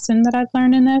big lesson that I've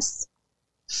learned in this.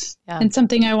 Yeah. And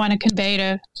something I want to convey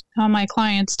to all my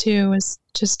clients too is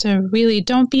just to really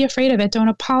don't be afraid of it. Don't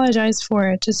apologize for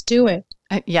it. Just do it.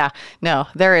 Yeah, no,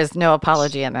 there is no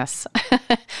apology in this.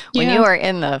 When you are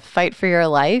in the fight for your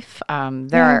life,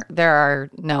 there are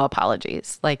no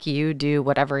apologies. Like, you do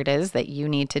whatever it is that you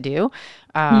need to do.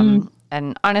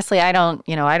 And honestly, I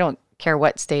don't care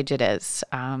what stage it is.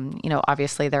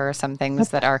 Obviously there are some things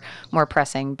that are more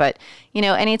pressing, but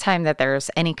anytime that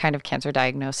there's any kind of cancer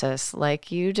diagnosis,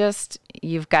 like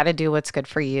you've got to do what's good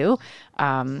for you.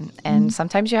 And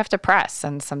sometimes you have to press,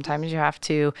 and sometimes you have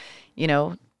to,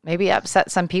 maybe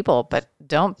upset some people, but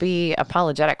don't be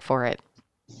apologetic for it.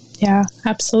 Yeah,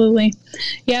 absolutely.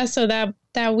 Yeah. So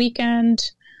that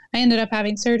weekend, I ended up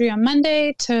having surgery on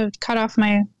Monday to cut off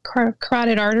my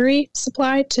carotid artery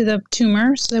supply to the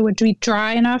tumor so that it would be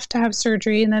dry enough to have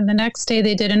surgery. And then the next day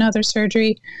they did another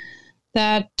surgery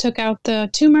that took out the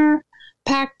tumor,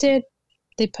 packed it.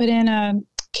 They put in a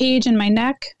cage in my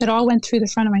neck. It all went through the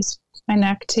front of my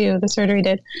neck too, the surgery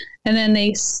did. And then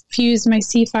they fused my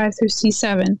C5 through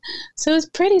C7. So it was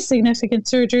pretty significant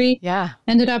surgery. Yeah.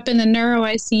 Ended up in the neuro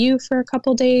ICU for a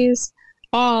couple days,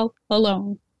 all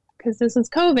alone, because this is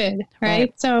COVID,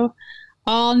 right? So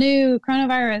all new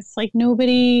coronavirus, like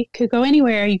nobody could go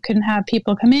anywhere. You couldn't have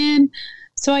people come in.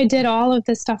 So I did all of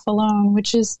this stuff alone,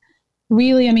 which is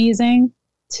really amazing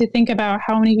to think about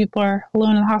how many people are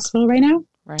alone in the hospital right now.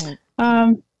 Right.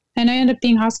 And I ended up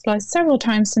being hospitalized several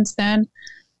times since then.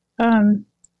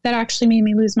 That actually made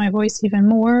me lose my voice even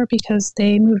more because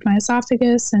they moved my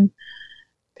esophagus and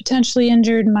potentially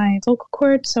injured my vocal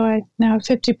cord. So I now have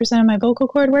 50% of my vocal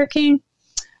cord working.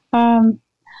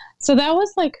 So that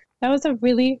was a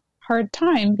really hard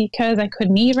time because I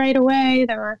couldn't eat right away.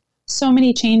 There were so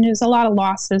many changes, a lot of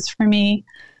losses for me.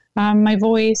 My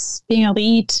voice, being able to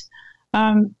eat.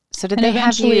 So did they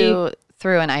have you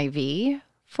through an IV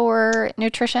for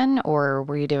nutrition, or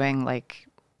were you doing like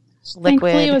liquid?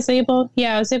 Thankfully,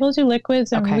 I was able to do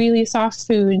liquids and really soft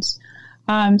foods.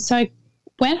 So I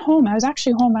went home. I was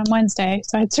actually home on Wednesday.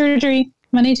 So I had surgery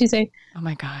Monday, Tuesday. Oh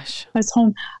my gosh. I was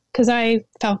home because I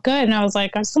felt good. And I was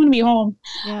like, I just want to be home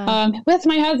with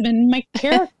my husband, my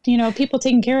care, people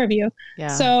taking care of you. Yeah.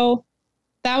 So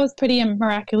that was pretty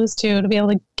miraculous too, to be able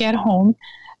to get home,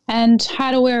 and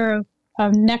had to wear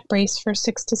a neck brace for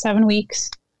 6 to 7 weeks.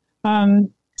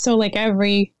 So like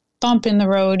every bump in the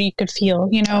road you could feel,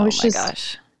 it was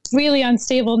just really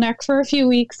unstable neck for a few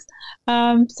weeks.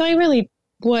 So I really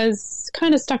was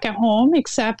kind of stuck at home,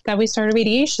 except that we started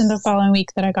radiation the following week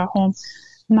that I got home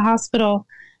from the hospital.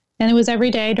 And it was every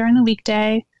day during the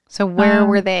weekday. So where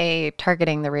were they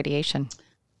targeting the radiation?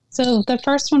 So the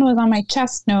first one was on my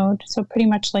chest node. So pretty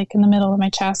much like in the middle of my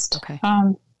chest. Okay.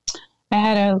 I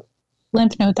had a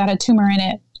lymph node that had a tumor in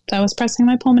it that was pressing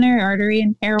my pulmonary artery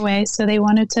and airway. So they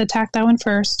wanted to attack that one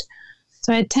first.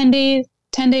 So I had 10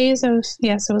 days of, so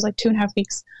it was like 2.5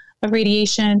 weeks of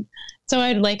radiation. So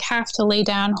I'd like have to lay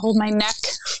down, hold my neck,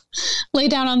 lay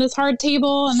down on this hard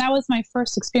table. And that was my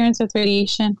first experience with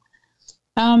radiation.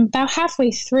 About halfway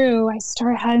through, I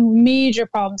started having major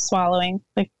problems swallowing,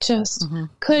 like just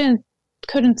couldn't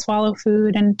swallow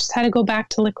food, and just had to go back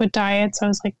to liquid diet. So I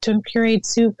was like doing pureed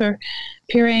soup or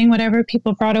pureeing whatever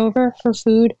people brought over for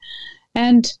food,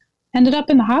 and ended up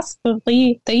in the hospital,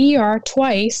 the ER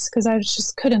twice, because I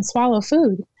just couldn't swallow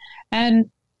food.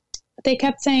 And they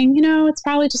kept saying, it's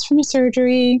probably just from your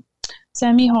surgery,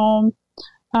 send me home.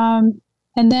 And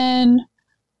then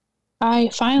I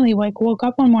finally woke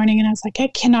up one morning and I was like, I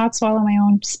cannot swallow my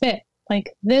own spit.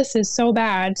 Like, this is so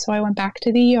bad. So I went back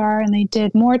to the ER and they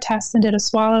did more tests and did a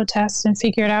swallow test and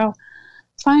figured out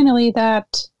finally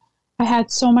that I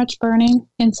had so much burning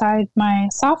inside my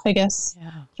esophagus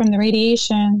from the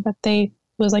radiation that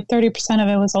was like 30% of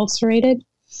it was ulcerated.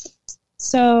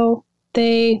 So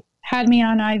they had me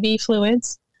on IV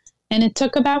fluids, and it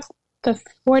took about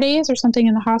 4 days or something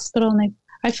in the hospital. And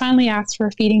I finally asked for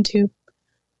a feeding tube,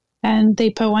 and they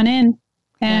put one in,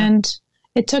 and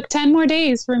it took 10 more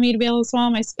days for me to be able to swallow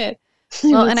my spit.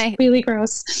 Well, and really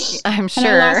gross. I'm sure.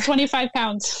 And I lost 25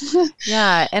 pounds.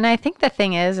 Yeah. And I think the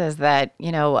thing is that,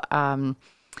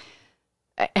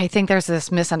 I think there's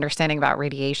this misunderstanding about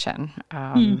radiation,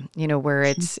 where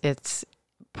it's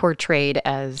portrayed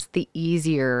as the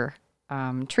easier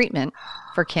treatment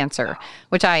for cancer,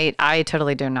 which I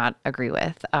totally do not agree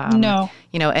with. No.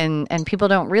 And people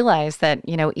don't realize that,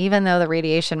 even though the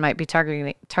radiation might be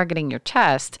targeting your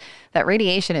chest, that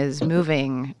radiation is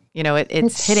moving,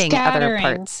 it's hitting scattering.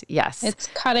 Other parts. Yes. It's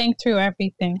cutting through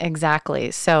everything.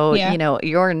 Exactly. So,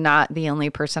 you're not the only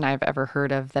person I've ever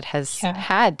heard of that has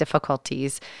had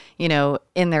difficulties, in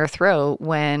their throat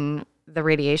when the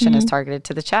radiation is targeted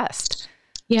to the chest.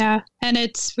 Yeah. And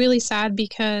it's really sad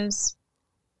because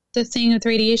the thing with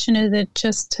radiation is it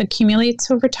just accumulates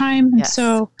over time. And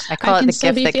so I call it the gift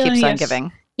that keeps on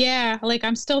giving. Yeah. Like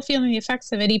I'm still feeling the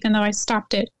effects of it, even though I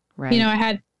stopped it. Right. I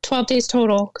had 12 days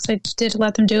total because I did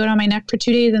let them do it on my neck for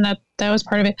 2 days, and that was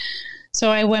part of it. So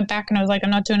I went back and I was like, I'm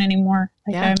not doing it anymore.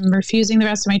 I'm refusing the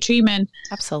rest of my treatment.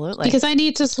 Absolutely. Because I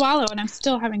need to swallow, and I'm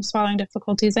still having swallowing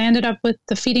difficulties. I ended up with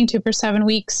the feeding tube for 7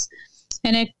 weeks,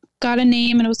 and it got a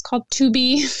name, and it was called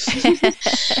Tubi.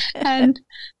 And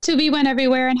Tubi went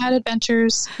everywhere and had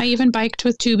adventures. I even biked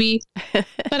with Tubi,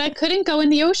 but I couldn't go in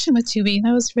the ocean with Tubi.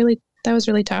 That was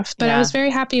really tough. But I was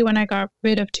very happy when I got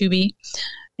rid of Tubi,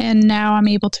 and now I'm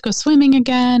able to go swimming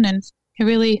again, and it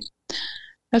really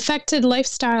affected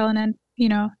lifestyle and then,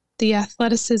 the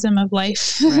athleticism of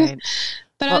life. Right.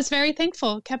 But I was very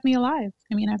thankful. It kept me alive.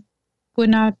 I mean, I would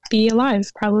not be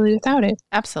alive probably without it.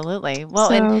 Absolutely.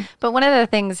 Well, but one of the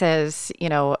things is,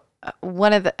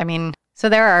 So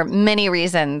there are many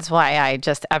reasons why I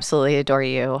just absolutely adore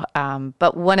you.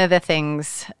 But one of the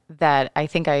things that I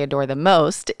think I adore the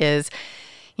most is,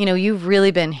 you've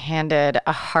really been handed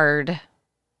a hard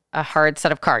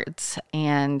set of cards,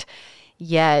 and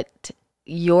yet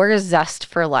your zest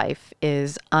for life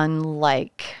is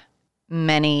unlike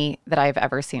many that I've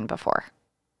ever seen before.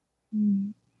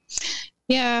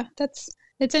 Yeah, it's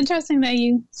interesting that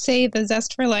you say the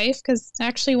zest for life, because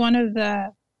actually one of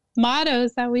the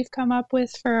mottos that we've come up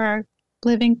with for our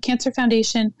Living Hope Cancer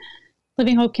Foundation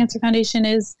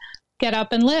is get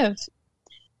up and live.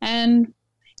 And,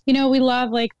 we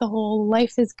love like the whole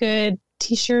life is good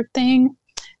t-shirt thing.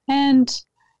 And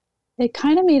it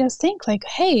kind of made us think like,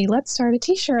 hey, let's start a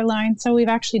t-shirt line. So we've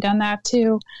actually done that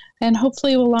too. And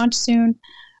hopefully we'll launch soon,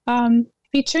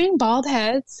 featuring bald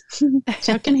heads,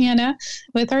 Chuck and Hannah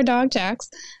with our dog Jax.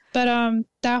 But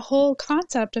that whole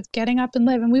concept of getting up and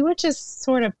live, and we would just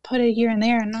sort of put it here and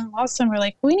there. And all of a sudden we're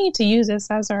like, we need to use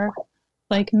this as our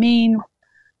like main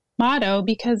motto,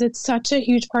 because it's such a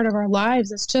huge part of our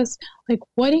lives. It's just like,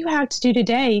 what do you have to do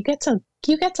today? You get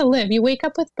to live. You wake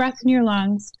up with breath in your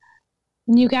lungs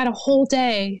and you got a whole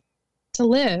day to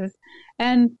live.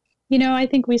 And, I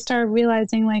think we started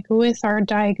realizing like with our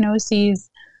diagnoses,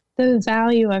 the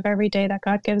value of every day that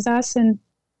God gives us. And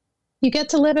you get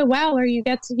to live it well, or you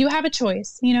have a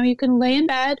choice. You can lay in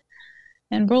bed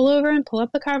and roll over and pull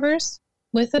up the covers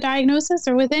with a diagnosis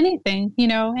or with anything,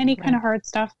 any kind of hard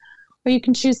stuff, or you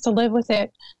can choose to live with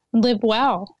it and live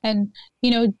well and,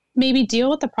 maybe deal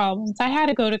with the problems. I had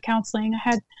to go to counseling. I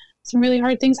had some really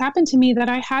hard things happen to me that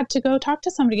I had to go talk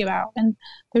to somebody about, and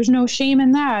there's no shame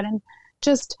in that. And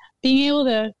just being able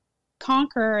to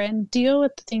conquer and deal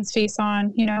with the things face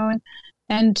on,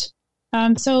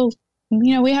 so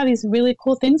we have these really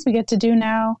cool things we get to do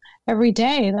now every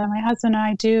day that my husband and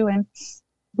I do. And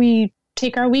we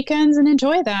take our weekends and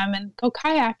enjoy them and go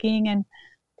kayaking and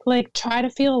like try to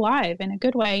feel alive in a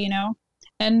good way,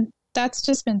 and that's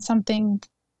just been something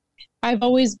I've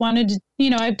always wanted to,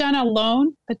 I've done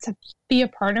alone, but to be a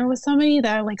partner with somebody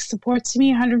that like supports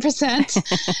me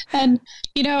 100%. And,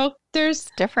 there's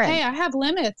different. Hey, I have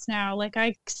limits now. Like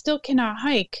I still cannot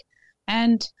hike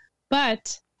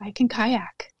but I can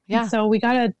kayak. Yeah. And so we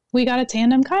got a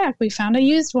tandem kayak. We found a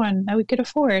used one that we could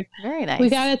afford. Very nice. We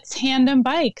got a tandem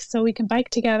bike so we can bike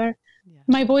together. Yeah.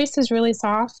 My voice is really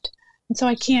soft, and so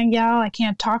I can't yell. I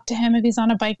can't talk to him if he's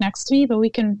on a bike next to me, but I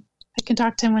can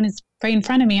talk to him when he's right in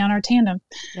front of me on our tandem.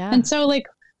 Yeah. And so like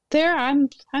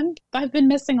I've been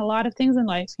missing a lot of things in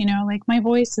life, like my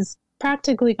voice is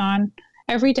practically gone.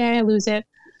 Every day I lose it.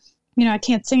 I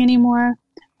can't sing anymore.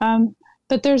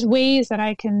 But there's ways that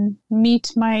I can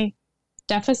meet my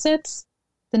deficits,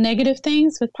 the negative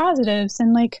things, with positives.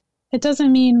 And like, it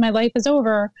doesn't mean my life is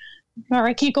over or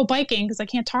I can't go biking because I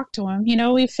can't talk to him.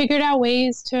 We've figured out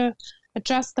ways to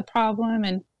address the problem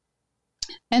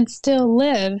and still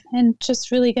live and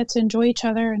just really get to enjoy each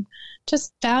other and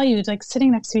just valued, like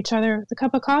sitting next to each other with a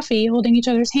cup of coffee, holding each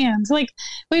other's hands. Like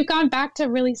we've gone back to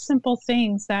really simple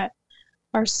things that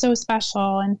are so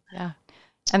special. And yeah.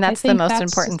 And that's the most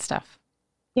important stuff.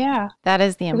 Yeah. That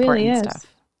is the important stuff.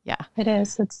 Yeah. It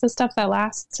is. It's the stuff that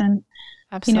lasts and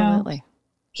absolutely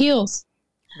heals.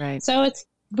 Right. So it's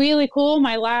really cool.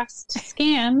 My last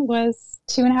scan was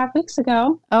 2.5 weeks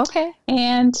ago. Okay.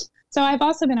 And so I've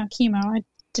also been on chemo. I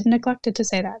neglected to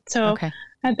say that. So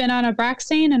I've been on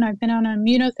Abraxane and I've been on an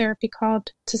immunotherapy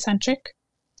called Tecentriq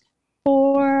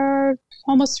for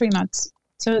almost 3 months.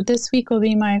 So this week will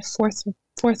be my fourth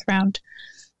round,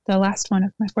 the last one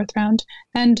of my fourth round.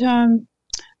 And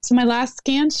so my last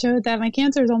scan showed that my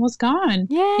cancer is almost gone.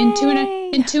 Yay! In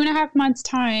 2.5 months'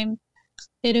 time,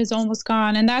 it is almost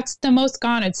gone. And that's the most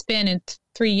gone it's been in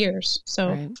 3 years.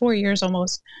 So 4 years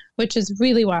almost, which is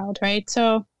really wild, right?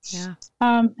 So yeah,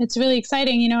 it's really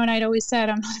exciting, and I'd always said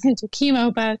I'm not going to do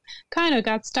chemo, but kind of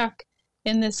got stuck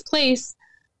in this place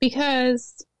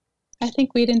because I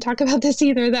think we didn't talk about this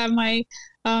either, that my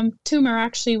tumor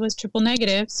actually was triple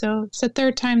negative. So it's the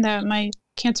third time that my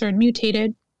cancer had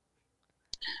mutated.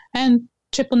 And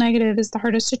triple negative is the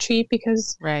hardest to treat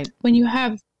because when you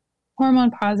have hormone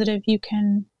positive, you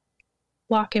can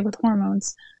block it with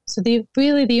hormones. So the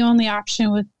only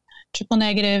option with triple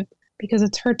negative, because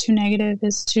it's HER2 negative,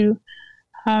 is to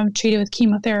treat it with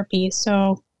chemotherapy.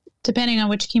 So depending on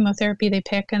which chemotherapy they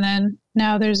pick, and then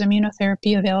now there's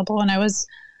immunotherapy available, and I was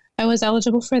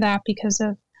eligible for that because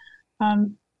of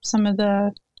some of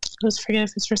the, I forget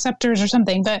if it's receptors or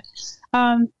something, but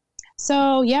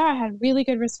so yeah, I had really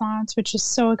good response, which is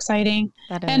so exciting.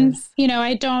 That and is.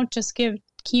 I don't just give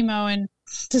chemo and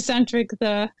Tecentriq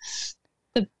the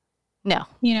No,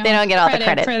 you know, they don't get all the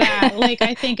credit for that. Like,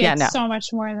 I think it's so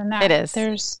much more than that. It is.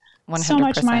 There's 100%. so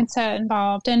much mindset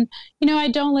involved. And, you know, I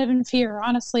don't live in fear,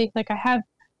 honestly. Like, I have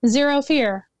zero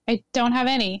fear. I don't have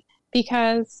any,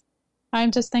 because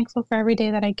I'm just thankful for every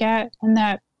day that I get, and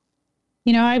that,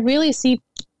 you know, I really see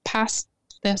past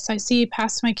this. I see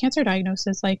past my cancer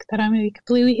diagnosis, like that I'm going to be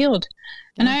completely healed.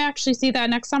 Yeah. And I actually see that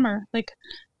next summer, like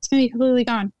it's going to be completely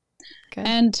gone. Good.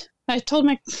 And I told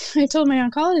my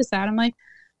oncologist that. I'm like,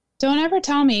 don't ever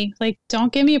tell me, like,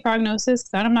 don't give me a prognosis,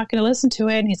 that I'm not going to listen to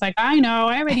it. And he's like, I know,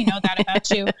 I already know that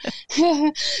about you.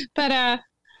 But,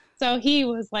 so he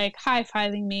was like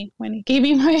high-fiving me when he gave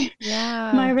me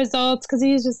my results, because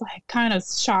he's just like kind of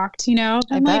shocked, you know.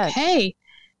 I'm like, hey,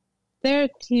 there,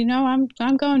 you know,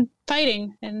 I'm going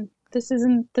fighting, and this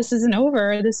isn't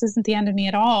over. This isn't the end of me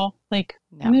at all. Like,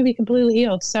 I'm going to be completely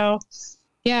healed. So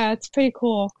yeah, it's pretty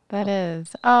cool. That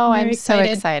is. Oh, I'm so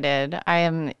excited. I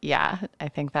am. Yeah, I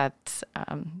think that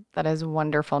is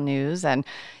wonderful news. And,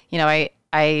 you know, I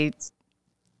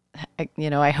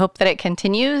hope that it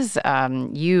continues.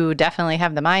 You definitely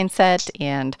have the mindset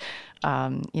and,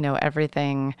 you know,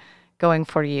 everything going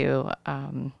for you,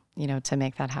 you know, to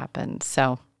make that happen.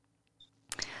 So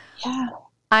yeah.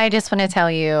 I just want to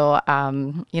tell you,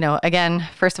 you know, again,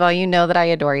 first of all, you know that I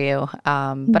adore you,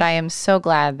 but I am so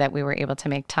glad that we were able to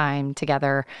make time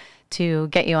together to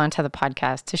get you onto the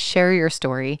podcast, to share your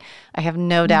story. I have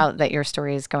no doubt that your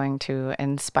story is going to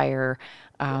inspire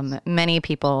many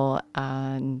people,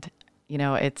 and, you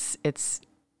know, it's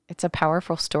a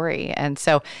powerful story. And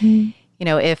so, you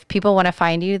know, if people want to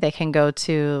find you, they can go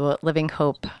to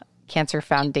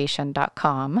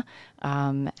livinghopecancerfoundation.com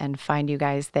and find you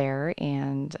guys there,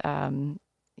 and,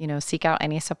 you know, seek out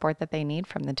any support that they need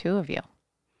from the two of you.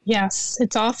 Yes,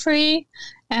 it's all free.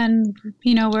 And,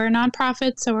 you know, we're a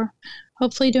nonprofit, so we're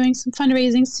hopefully doing some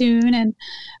fundraising soon. And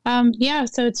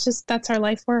so it's just, that's our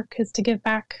life work, is to give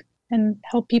back and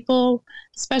help people,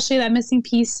 especially that missing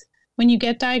piece when you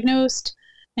get diagnosed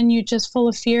and you're just full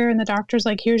of fear and the doctor's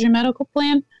like, here's your medical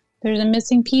plan. There's a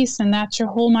missing piece, and that's your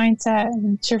whole mindset,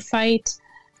 and it's your fight.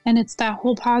 And it's that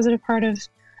whole positive part of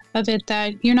it,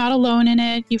 that you're not alone in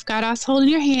it. You've got us holding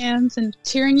your hands and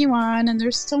cheering you on. And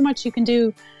there's so much you can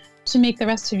do to make the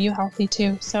rest of you healthy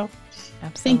too. So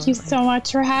Thank you so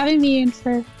much for having me and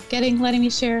for letting me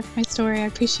share my story. I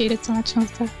appreciate it so much,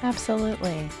 Melissa.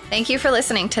 Absolutely. Thank you for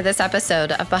listening to this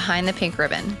episode of Behind the Pink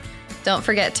Ribbon. Don't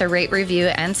forget to rate, review,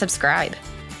 and subscribe.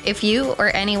 If you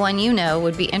or anyone you know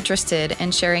would be interested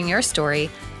in sharing your story,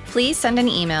 please send an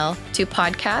email to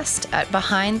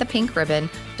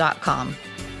podcast@behindthepink.ribbon.com.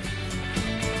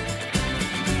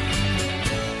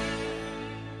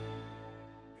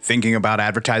 Thinking about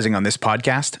advertising on this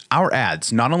podcast? Our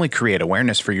ads not only create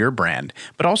awareness for your brand,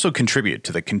 but also contribute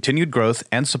to the continued growth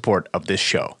and support of this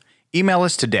show. Email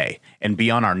us today and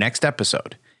be on our next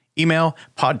episode. Email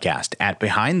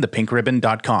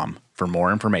podcast@behindthepink.ribbon.com for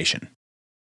more information.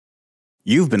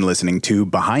 You've been listening to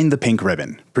Behind the Pink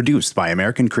Ribbon, produced by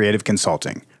American Creative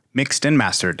Consulting, mixed and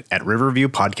mastered at Riverview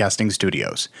Podcasting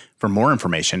Studios. For more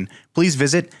information, please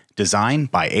visit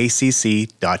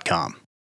designbyacc.com.